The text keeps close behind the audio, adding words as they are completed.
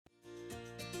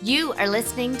You are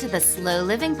listening to the Slow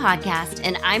Living Podcast,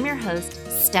 and I'm your host,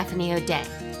 Stephanie O'Day.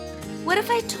 What if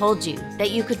I told you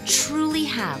that you could truly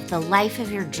have the life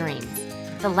of your dreams,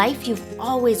 the life you've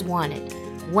always wanted,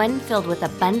 one filled with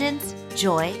abundance,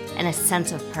 joy, and a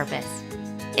sense of purpose?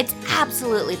 It's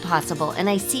absolutely possible, and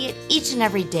I see it each and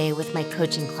every day with my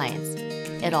coaching clients.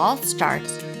 It all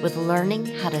starts with learning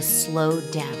how to slow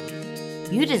down.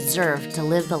 You deserve to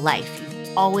live the life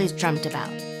you've always dreamt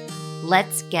about.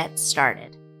 Let's get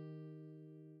started.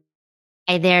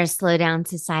 Hey there, Slow Down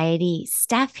Society.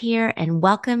 Steph here, and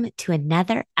welcome to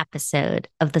another episode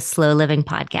of the Slow Living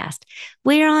Podcast.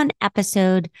 We're on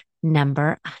episode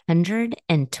number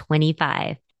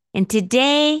 125. And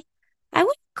today, I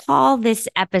would call this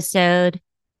episode,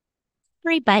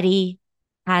 Everybody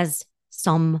Has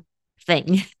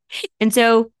Something. And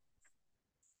so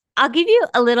I'll give you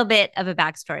a little bit of a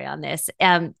backstory on this.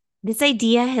 This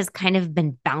idea has kind of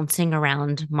been bouncing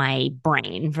around my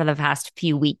brain for the past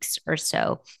few weeks or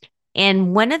so.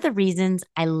 And one of the reasons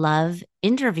I love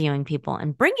interviewing people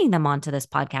and bringing them onto this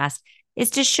podcast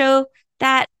is to show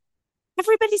that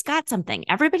everybody's got something.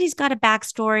 Everybody's got a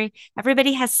backstory.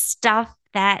 Everybody has stuff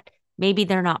that maybe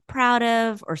they're not proud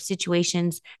of or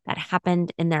situations that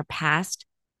happened in their past,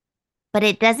 but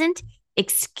it doesn't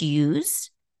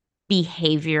excuse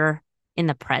behavior in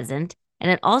the present. And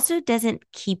it also doesn't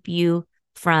keep you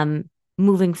from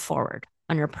moving forward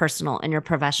on your personal and your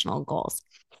professional goals.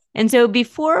 And so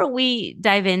before we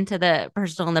dive into the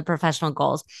personal and the professional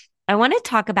goals, I want to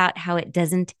talk about how it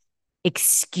doesn't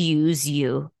excuse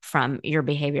you from your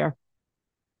behavior.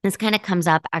 This kind of comes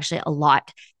up actually a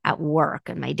lot at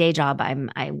work. In my day job,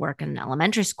 I work in an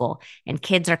elementary school, and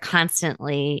kids are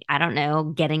constantly,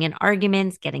 getting in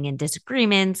arguments, getting in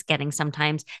disagreements, getting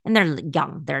sometimes, and they're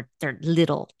young, they're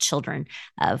little children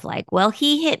of like, well,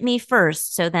 he hit me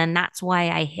first, so then that's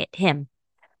why I hit him.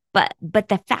 But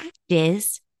the fact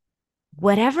is,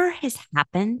 whatever has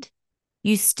happened,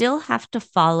 you still have to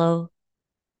follow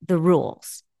the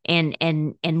rules. And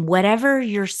whatever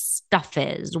your stuff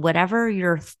is, whatever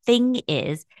your thing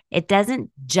is, it doesn't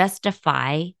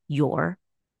justify your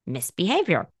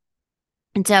misbehavior.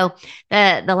 And so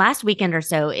the last weekend or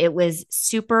so, it was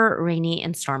super rainy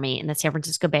and stormy in the San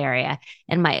Francisco Bay Area.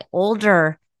 And my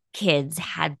older kids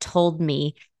had told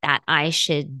me that I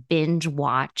should binge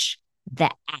watch The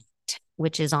Act,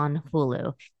 which is on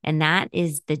Hulu. And that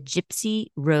is the Gypsy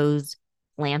Rose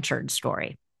Blanchard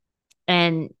story.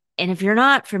 And if you're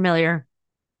not familiar,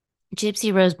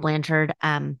 Gypsy Rose Blanchard,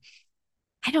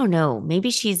 I don't know,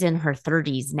 maybe she's in her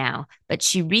 30s now, but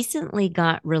she recently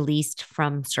got released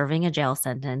from serving a jail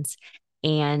sentence.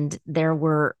 And there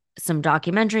were some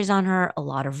documentaries on her, a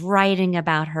lot of writing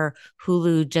about her.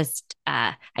 Hulu just,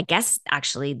 I guess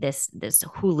actually this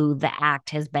Hulu, The Act,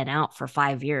 has been out for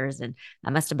 5 years, and I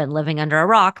must have been living under a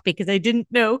rock because I didn't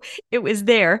know it was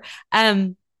there.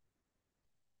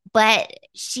 But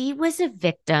she was a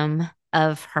victim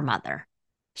of her mother.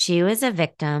 She was a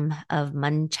victim of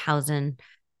Munchausen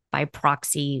by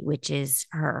proxy, which is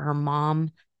her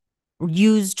mom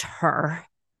used her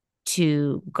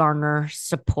to garner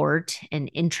support and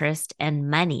interest and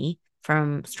money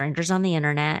from strangers on the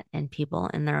internet and people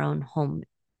in their own home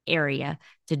area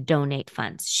to donate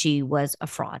funds. She was a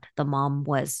fraud. The mom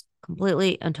was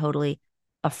completely and totally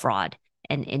a fraud.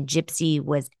 And Gypsy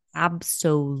was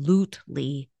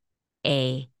absolutely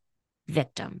a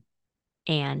victim.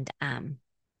 And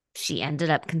she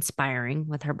ended up conspiring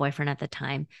with her boyfriend at the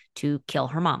time to kill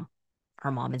her mom.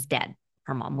 Her mom is dead.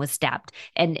 Her mom was stabbed.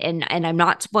 And I'm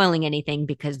not spoiling anything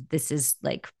because this is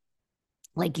like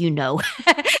you know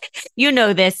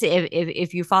this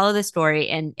if you follow the story,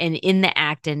 and in The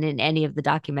Act and in any of the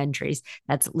documentaries,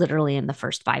 that's literally in the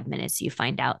first 5 minutes you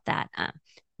find out that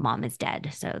mom is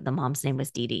dead. So the mom's name was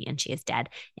Dee Dee, and she is dead.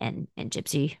 And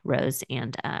Gypsy Rose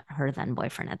and her then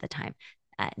boyfriend at the time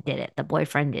did it. The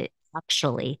boyfriend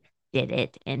actually did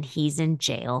it, and he's in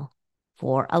jail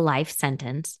for a life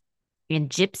sentence. And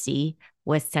Gypsy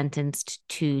was sentenced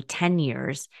to 10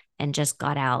 years and just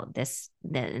got out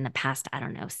in the past,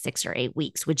 6 or 8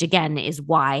 weeks, which again is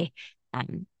why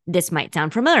this might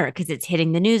sound familiar because it's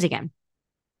hitting the news again.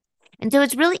 And so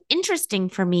it's really interesting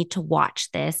for me to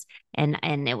watch this. And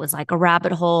it was like a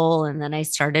rabbit hole. And then I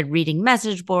started reading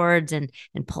message boards and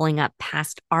pulling up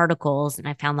past articles, and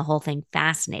I found the whole thing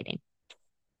fascinating.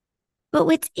 But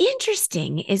what's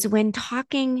interesting is when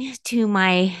talking to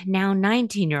my now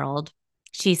 19-year-old,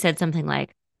 she said something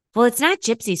like, well, it's not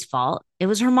Gypsy's fault. It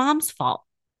was her mom's fault.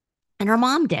 And her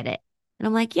mom did it. And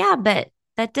I'm like, yeah, but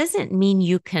that doesn't mean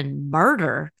you can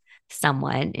murder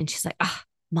someone. And she's like,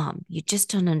 Mom, you just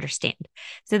don't understand.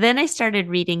 So then I started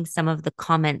reading some of the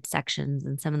comment sections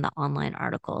and some of the online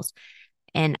articles.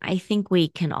 And I think we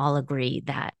can all agree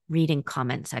that reading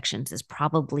comment sections is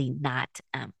probably not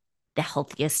the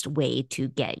healthiest way to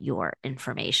get your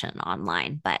information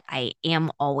online. But I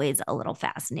am always a little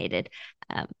fascinated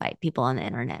by people on the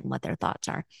internet and what their thoughts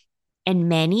are. And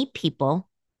many people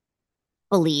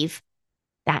believe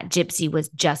that Gypsy was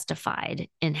justified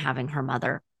in having her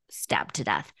mother stabbed to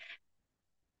death.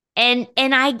 And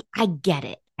I get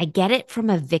it. I get it from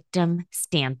a victim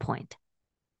standpoint.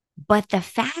 But the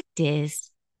fact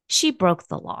is, she broke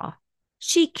the law.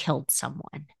 She killed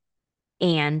someone.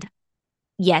 And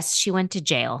yes, she went to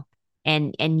jail.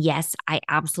 And yes, I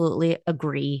absolutely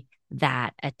agree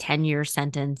that a 10-year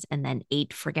sentence and then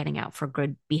 8 for getting out for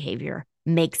good behavior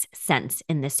makes sense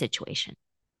in this situation.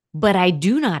 But I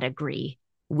do not agree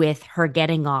with her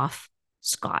getting off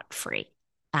scot-free.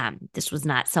 This was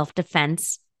not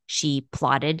self-defense. She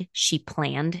plotted, she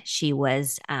planned. She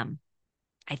was,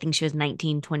 I think she was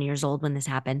 19, 20 years old when this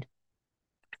happened.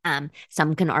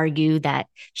 Some can argue that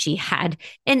she had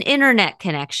an internet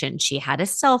connection. She had a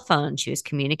cell phone. She was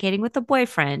communicating with a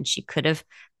boyfriend. She could have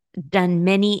done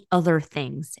many other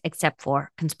things except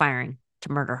for conspiring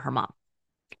to murder her mom.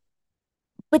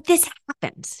 But this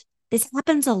happens. This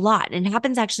happens a lot. And it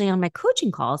happens actually on my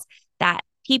coaching calls that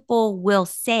people will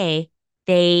say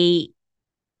they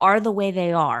are the way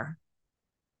they are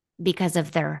because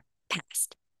of their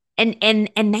past. And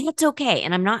that's okay.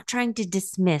 And I'm not trying to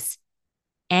dismiss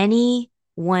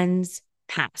anyone's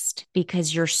past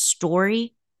because your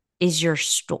story is your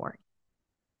story.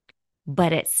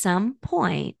 But at some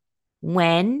point,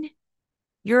 when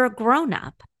you're a grown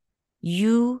up,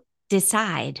 you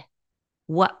decide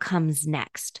what comes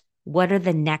next. What are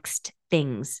the next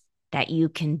things that you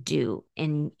can do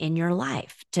in your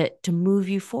life to move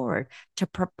you forward, to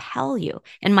propel you?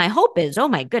 And my hope is, oh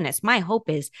my goodness, my hope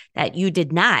is that you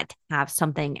did not have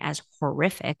something as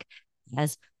horrific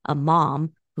as a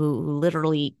mom who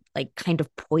literally like kind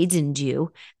of poisoned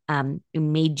you,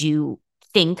 made you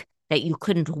think that you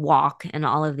couldn't walk and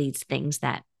all of these things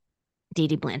that Dee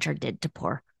Dee Blanchard did to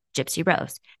poor Gypsy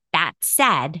Rose. That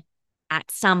said, at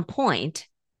some point,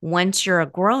 once you're a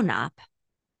grown up,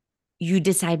 you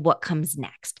decide what comes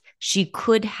next. She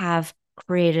could have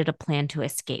created a plan to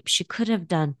escape. She could have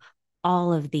done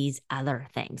all of these other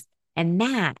things. And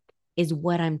that is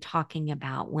what I'm talking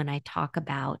about when I talk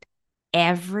about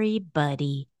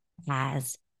everybody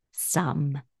has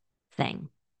something.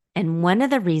 And one of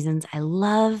the reasons I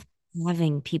love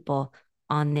having people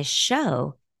on this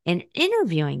show and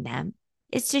interviewing them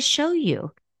is to show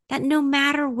you that no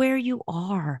matter where you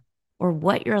are or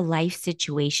what your life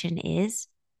situation is,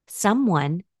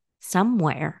 someone,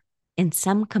 somewhere, in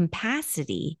some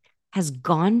capacity has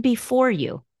gone before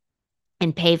you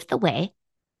and paved the way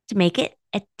to make it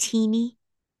a teeny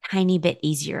tiny bit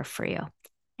easier for you.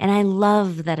 And I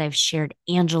love that I've shared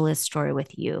Angela's story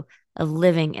with you of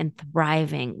living and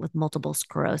thriving with multiple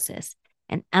sclerosis,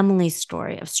 and Emily's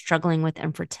story of struggling with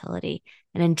infertility,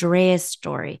 and Andrea's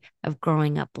story of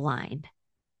growing up blind.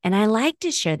 And I like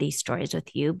to share these stories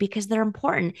with you because they're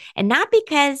important, and not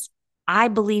because I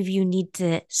believe you need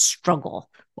to struggle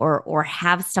or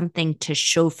have something to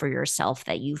show for yourself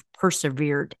that you've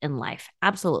persevered in life.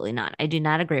 Absolutely not. I do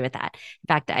not agree with that. In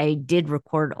fact, I did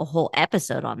record a whole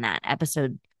episode on that,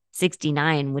 episode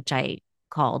 69, which I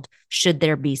called Should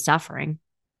There Be Suffering?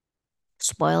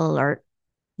 Spoiler alert.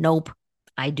 Nope,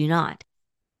 I do not.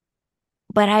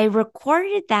 But I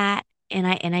recorded that, and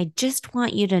I just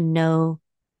want you to know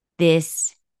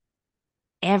this.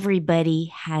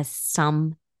 Everybody has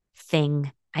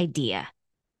something idea.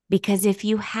 Because if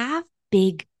you have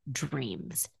big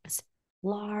dreams,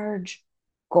 large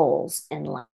goals in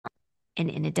life,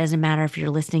 and it doesn't matter if you're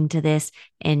listening to this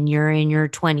and you're in your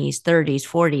 20s, 30s,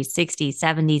 40s, 60s,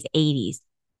 70s, 80s,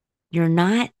 you're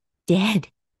not dead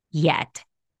yet.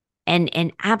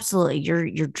 And absolutely,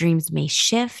 your dreams may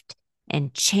shift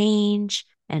and change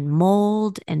and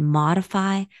mold and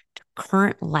modify to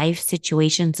current life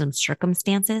situations and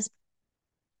circumstances,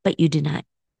 but you do not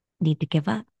need to give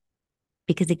up.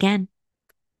 Because again,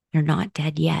 you're not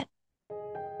dead yet.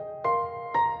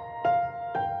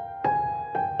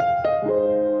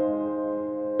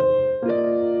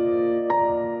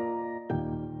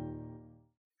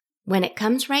 When it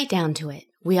comes right down to it,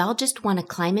 we all just want to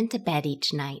climb into bed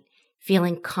each night,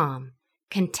 feeling calm,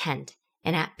 content,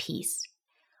 and at peace.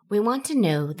 We want to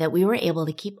know that we were able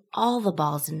to keep all the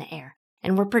balls in the air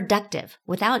and were productive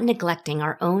without neglecting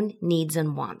our own needs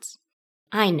and wants.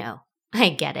 I know, I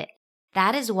get it.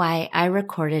 That is why I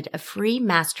recorded a free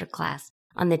masterclass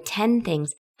on the 10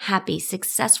 things happy,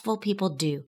 successful people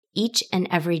do each and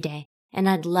every day, and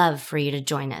I'd love for you to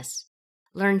join us.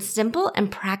 Learn simple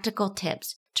and practical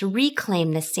tips to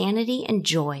reclaim the sanity and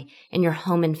joy in your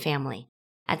home and family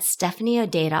at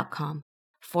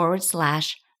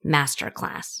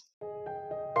stephaniodea.com/masterclass.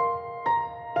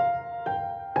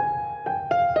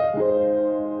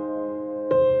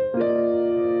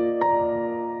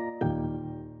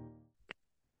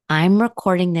 I'm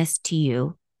recording this to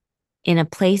you in a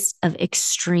place of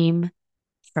extreme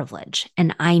privilege,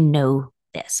 and I know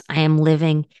this. I am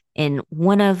living in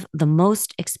one of the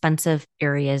most expensive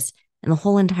areas in the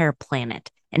whole entire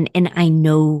planet, and I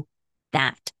know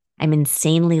that. I'm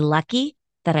insanely lucky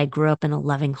that I grew up in a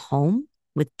loving home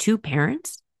with two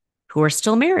parents who are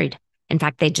still married. In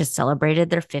fact, they just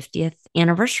celebrated their 50th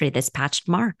anniversary this past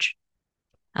March.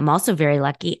 I'm also very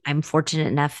lucky. I'm fortunate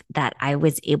enough that I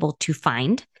was able to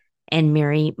find and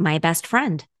marry my best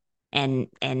friend. And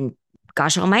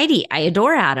gosh almighty, I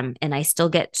adore Adam, and I still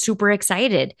get super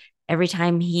excited every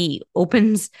time he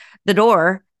opens the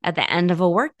door at the end of a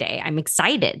workday. I'm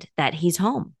excited that he's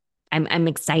home. I'm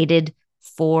excited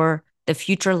for the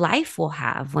future life we'll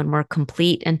have when we're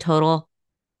complete and total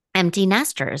empty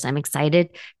nesters. I'm excited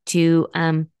to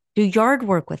do yard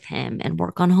work with him and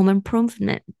work on home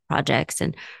improvement projects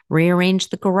and rearrange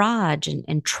the garage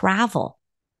and travel.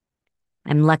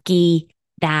 I'm lucky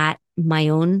that my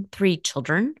own three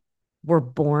children were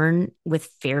born with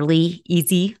fairly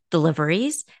easy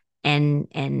deliveries.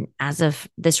 And as of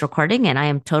this recording, and I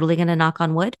am totally going to knock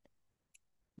on wood,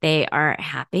 they are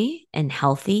happy and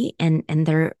healthy, and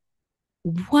they're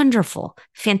wonderful,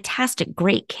 fantastic,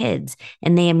 great kids.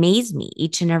 And they amaze me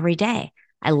each and every day.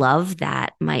 I love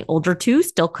that my older two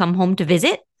still come home to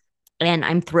visit. And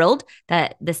I'm thrilled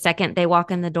that the second they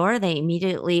walk in the door, they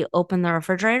immediately open the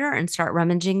refrigerator and start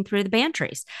rummaging through the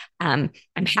pantries. I'm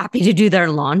happy to do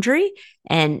their laundry,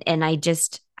 and I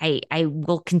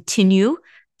will continue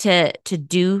to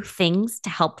do things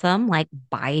to help them, like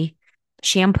buy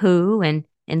shampoo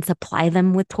and supply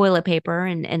them with toilet paper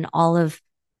and all of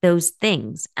those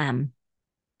things. I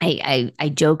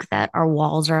joke that our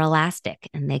walls are elastic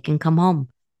and they can come home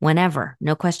whenever,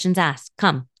 no questions asked.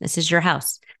 Come, this is your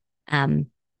house. I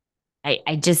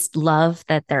just love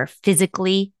that they're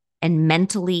physically and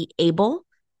mentally able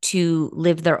to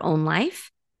live their own life,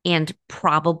 and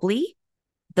probably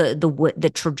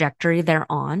the trajectory they're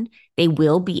on, they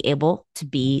will be able to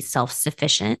be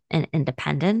self-sufficient and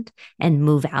independent and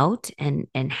move out and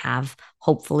have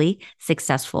hopefully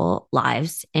successful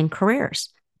lives and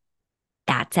careers.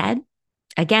 That said,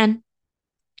 again,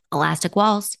 elastic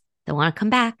walls, they want to come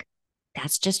back.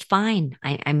 That's just fine.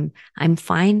 I'm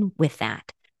fine with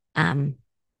that.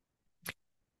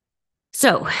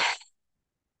 So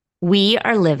we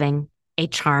are living a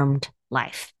charmed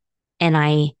life, and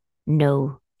I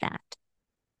know that.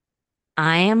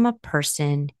 I am a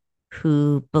person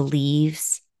who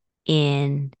believes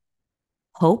in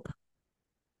hope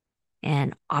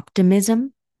and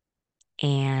optimism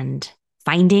and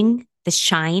finding the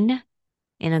shine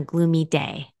in a gloomy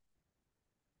day.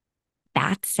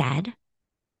 That said,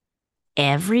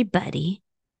 everybody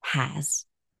has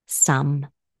something.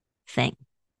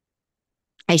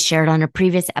 I shared on a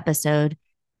previous episode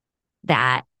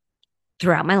that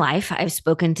throughout my life, I've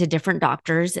spoken to different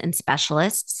doctors and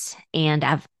specialists, and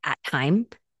at times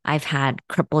I've had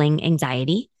crippling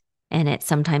anxiety, and it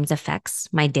sometimes affects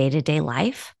my day-to-day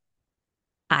life.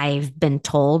 I've been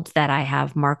told that I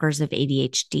have markers of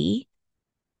ADHD.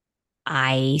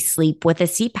 I sleep with a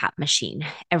CPAP machine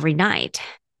every night.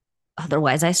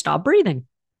 Otherwise, I stop breathing.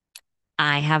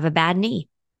 I have a bad knee.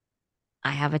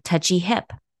 I have a touchy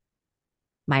hip.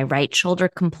 My right shoulder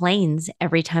complains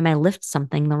every time I lift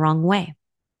something the wrong way.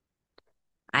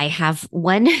 I have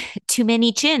one too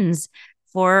many chins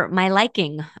for my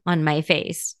liking on my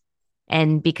face.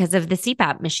 And because of the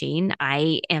CPAP machine,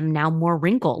 I am now more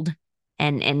wrinkled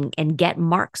and get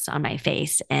marks on my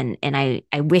face. And I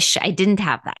wish I didn't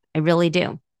have that. I really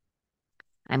do.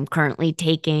 I'm currently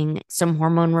taking some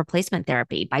hormone replacement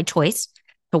therapy by choice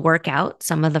to work out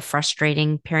some of the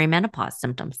frustrating perimenopause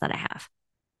symptoms that I have.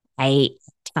 I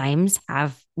at times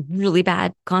have really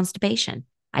bad constipation.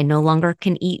 I no longer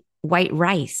can eat white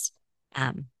rice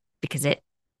because it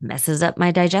messes up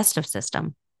my digestive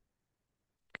system.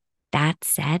 That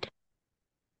said,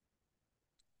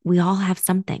 we all have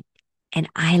something, and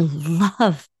I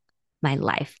love my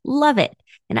life, love it.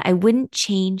 And I wouldn't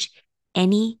change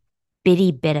any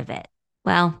bitty bit of it.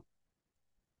 Well,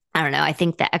 I don't know. I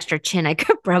think the extra chin I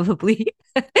could probably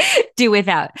do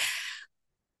without.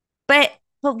 But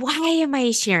why am I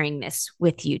sharing this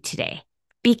with you today?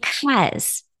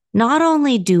 Because not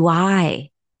only do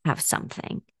I have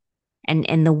something,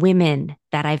 And the women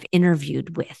that I've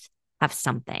interviewed with have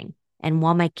something. And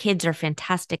while my kids are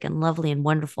fantastic and lovely and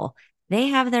wonderful, they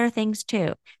have their things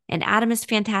too. And Adam is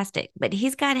fantastic, but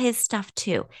he's got his stuff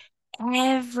too.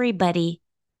 Everybody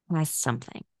has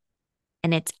something.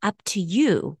 And it's up to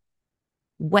you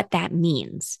what that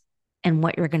means and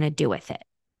what you're going to do with it.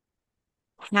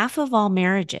 Half of all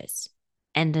marriages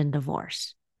end in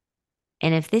divorce.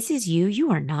 And if this is you,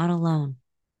 you are not alone.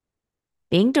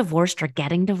 Being divorced or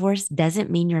getting divorced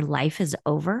doesn't mean your life is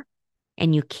over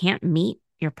and you can't meet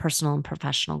your personal and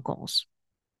professional goals.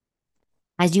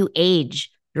 As you age,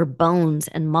 your bones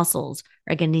and muscles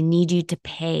are going to need you to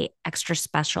pay extra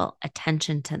special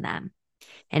attention to them.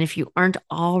 And if you aren't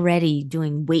already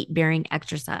doing weight bearing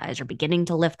exercise or beginning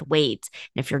to lift weights,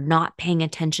 and if you're not paying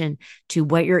attention to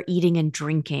what you're eating and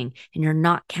drinking, and you're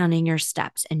not counting your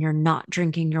steps and you're not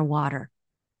drinking your water,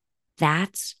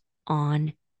 that's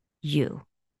on you.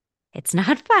 It's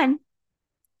not fun.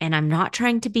 And I'm not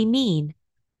trying to be mean.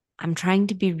 I'm trying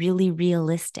to be really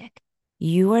realistic.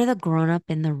 You are the grown up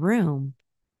in the room,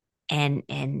 and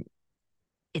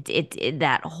it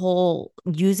that whole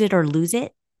use it or lose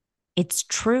it, it's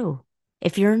true.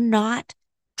 If you're not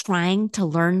trying to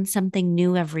learn something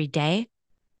new every day,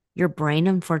 your brain,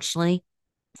 unfortunately,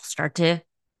 will start to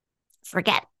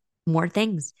forget more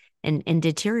things and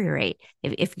deteriorate.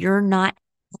 If you're not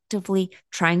actively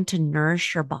trying to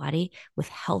nourish your body with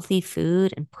healthy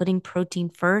food and putting protein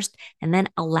first and then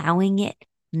allowing it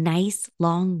nice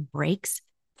long breaks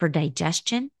for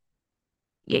digestion,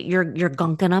 you're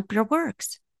gunking up your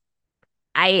works.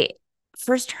 I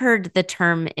first heard the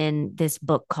term in this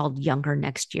book called Younger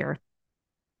Next Year.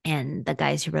 And the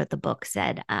guys who wrote the book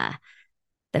said,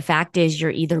 the fact is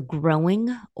you're either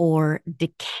growing or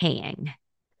decaying.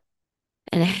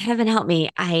 And heaven help me,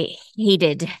 I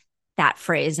hated that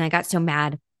phrase. And I got so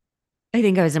mad. I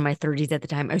think I was in my 30s at the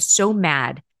time. I was so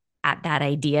mad at that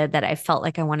idea that I felt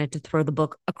like I wanted to throw the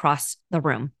book across the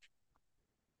room.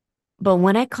 But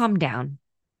when I calmed down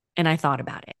and I thought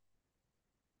about it,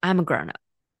 I'm a grown up.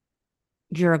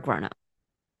 You're a grown up.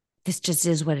 This just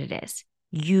is what it is.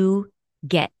 You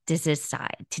get to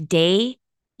decide. Today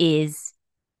is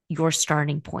your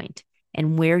starting point,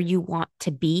 and where you want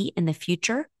to be in the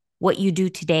future. What you do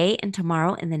today and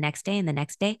tomorrow and the next day and the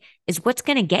next day is what's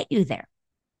going to get you there.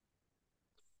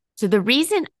 So the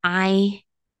reason I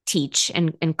teach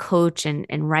and coach and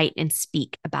write and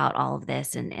speak about all of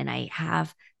this, and I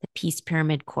have the Peace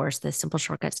Pyramid course, the Simple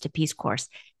Shortcuts to Peace course,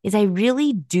 is I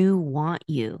really do want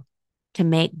you to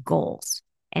make goals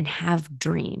and have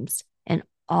dreams in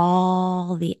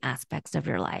all the aspects of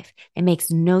your life. It makes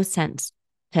no sense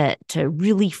to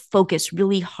really focus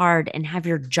really hard and have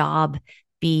your job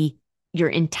be your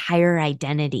entire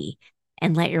identity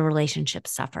and let your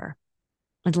relationships suffer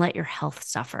and let your health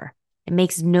suffer. It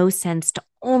makes no sense to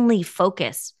only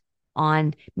focus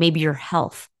on maybe your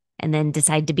health and then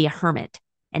decide to be a hermit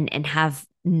and have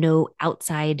no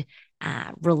outside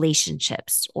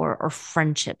relationships or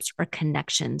friendships or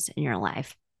connections in your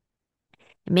life.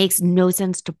 It makes no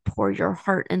sense to pour your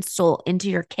heart and soul into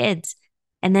your kids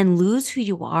and then lose who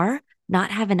you are, not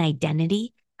have an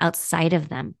identity outside of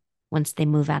them once they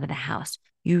move out of the house.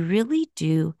 You really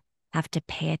do have to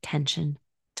pay attention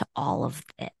to all of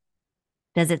it.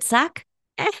 Does it suck?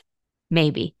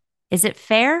 Maybe. Is it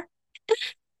fair?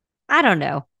 I don't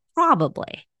know.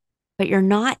 Probably. But you're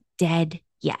not dead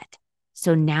yet.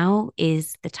 So now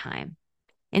is the time.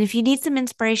 And if you need some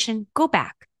inspiration, go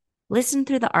back. Listen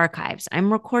through the archives.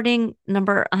 I'm recording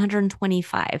number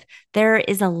 125. There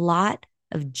is a lot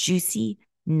of juicy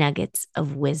nuggets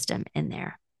of wisdom in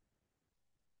there.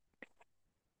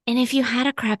 And if you had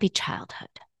a crappy childhood,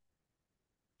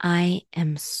 I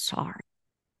am sorry.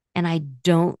 And I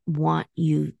don't want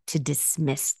you to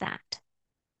dismiss that.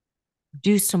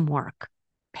 Do some work.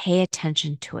 Pay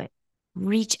attention to it.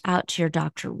 Reach out to your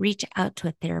doctor. Reach out to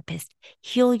a therapist.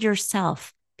 Heal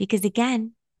yourself. Because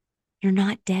again, you're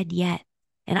not dead yet.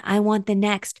 And I want the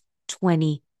next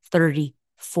 20, 30,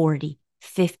 40,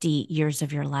 50 years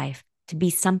of your life to be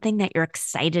something that you're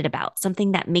excited about,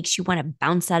 something that makes you want to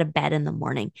bounce out of bed in the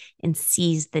morning and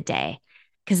seize the day.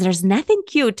 Because there's nothing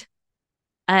cute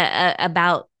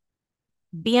about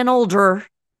being older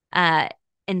and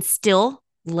still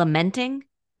lamenting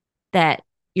that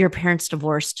your parents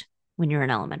divorced when you're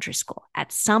in elementary school.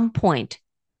 At some point,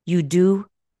 you do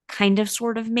kind of,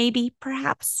 sort of, maybe,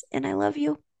 perhaps, and I love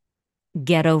you.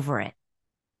 Get over it.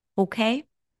 Okay?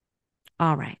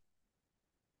 All right.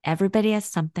 Everybody has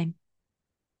something.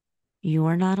 You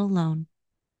are not alone.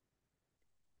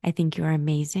 I think you're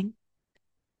amazing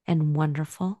and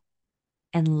wonderful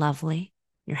and lovely.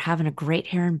 You're having a great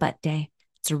hair and butt day.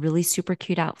 It's a really super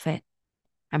cute outfit.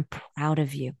 I'm proud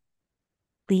of you.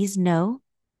 Please know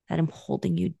that I'm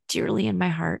holding you dearly in my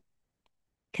heart.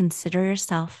 Consider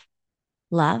yourself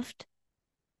loved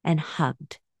and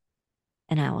hugged.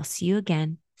 And I will see you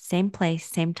again, same place,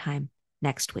 same time,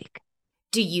 next week.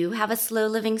 Do you have a slow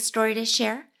living story to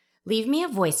share? Leave me a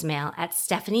voicemail at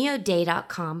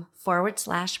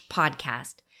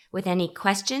stephaniodey.com/podcast with any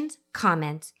questions,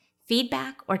 comments,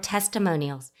 feedback, or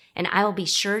testimonials, and I will be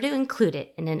sure to include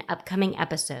it in an upcoming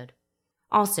episode.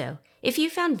 Also, if you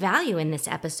found value in this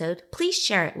episode, please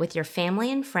share it with your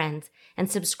family and friends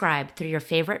and subscribe through your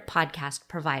favorite podcast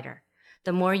provider.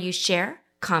 The more you share,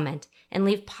 comment, and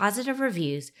leave positive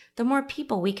reviews, the more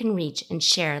people we can reach and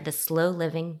share the slow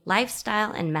living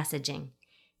lifestyle and messaging.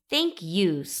 Thank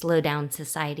you, Slow Down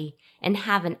Society, and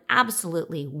have an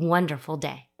absolutely wonderful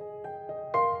day.